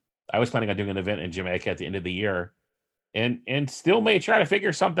like I was planning on doing an event in Jamaica at the end of the year, and still may try to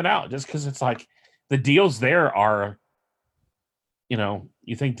figure something out, just because it's like the deals there are,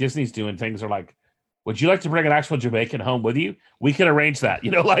 you think Disney's doing things are like, would you like to bring an actual Jamaican home with you? We can arrange that.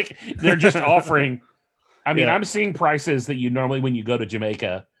 Like they're just offering. I mean, I'm seeing prices that you normally, when you go to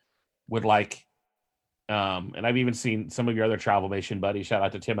Jamaica, would like, and I've even seen some of your other Travelmation buddies. Shout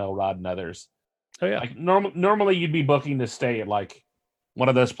out to Tim Elrod and others. Oh yeah. Like normally you'd be booking to stay at like one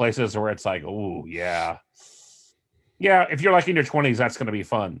of those places where it's like, oh yeah. If you're like in your 20s, that's going to be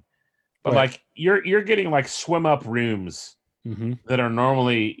fun. But like you're getting like swim up rooms that are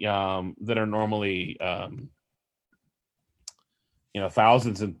normally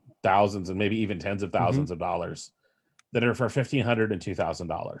thousands and thousands and maybe even tens of thousands of dollars that are for $1,500 and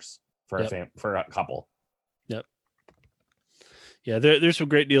 $2,000 for a couple. Yep. Yeah, there's some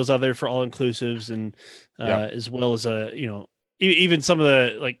great deals out there for all inclusives, and as well as even some of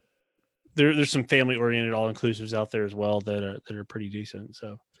the like there's some family oriented all inclusives out there as well that are pretty decent.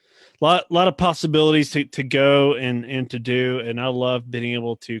 So a lot of possibilities to go and to do, and I love being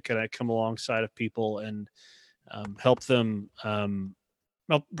able to kind of come alongside of people and help them.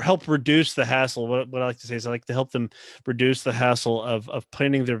 Help reduce the hassle. What I like to say is I like to help them reduce the hassle of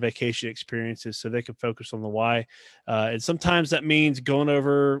planning their vacation experiences so they can focus on the why. And sometimes that means going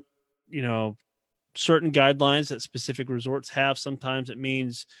over, certain guidelines that specific resorts have. Sometimes it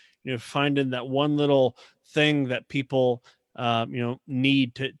means, finding that one little thing that people,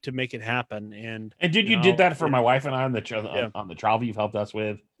 need to make it happen. And dude, you did that for my wife and I on the travel you've helped us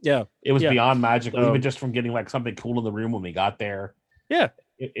with. Yeah. It was beyond magical, even just from getting like something cool in the room when we got there. Yeah,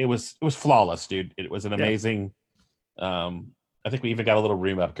 it was flawless, dude. It was an amazing. I think we even got a little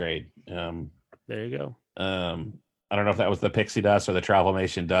room upgrade. There you go. I don't know if that was the pixie dust or the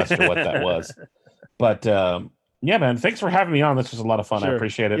Travelmation dust or what that was, but yeah, man. Thanks for having me on. This was a lot of fun. Sure. I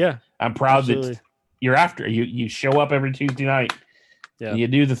appreciate it. Yeah, I'm proud that you're after you show up every Tuesday night. Yeah, and you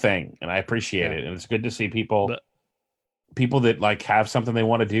do the thing, and I appreciate it. And it's good to see people that like have something they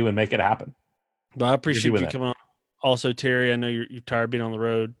want to do and make it happen. But I appreciate you coming on. Also, Terry, I know you're tired being on the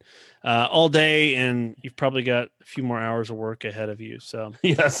road all day, and you've probably got a few more hours of work ahead of you. So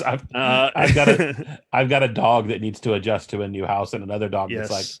yes, I've got a dog that needs to adjust to a new house, and another dog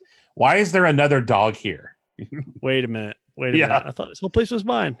that's like, why is there another dog here? Wait a minute. I thought this whole place was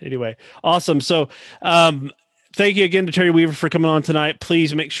mine. Anyway, awesome. So, thank you again to Terry Weaver for coming on tonight.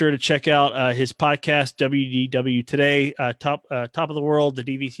 Please make sure to check out his podcast, WDW Today, Top of the World, the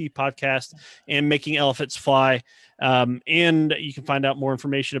DVC podcast, and Making Elephants Fly. And you can find out more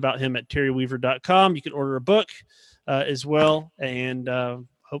information about him at terryweaver.com. You can order a book as well, and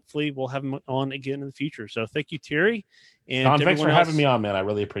hopefully we'll have him on again in the future. So thank you, Terry. And Don, thanks for having me on, man. I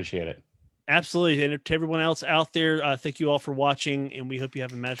really appreciate it. Absolutely. And to everyone else out there, thank you all for watching, and we hope you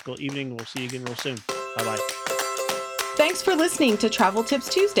have a magical evening. We'll see you again real soon. Bye-bye. Thanks for listening to Travel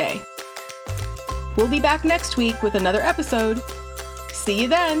Tips Tuesday. We'll be back next week with another episode. See you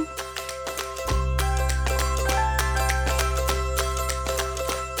then.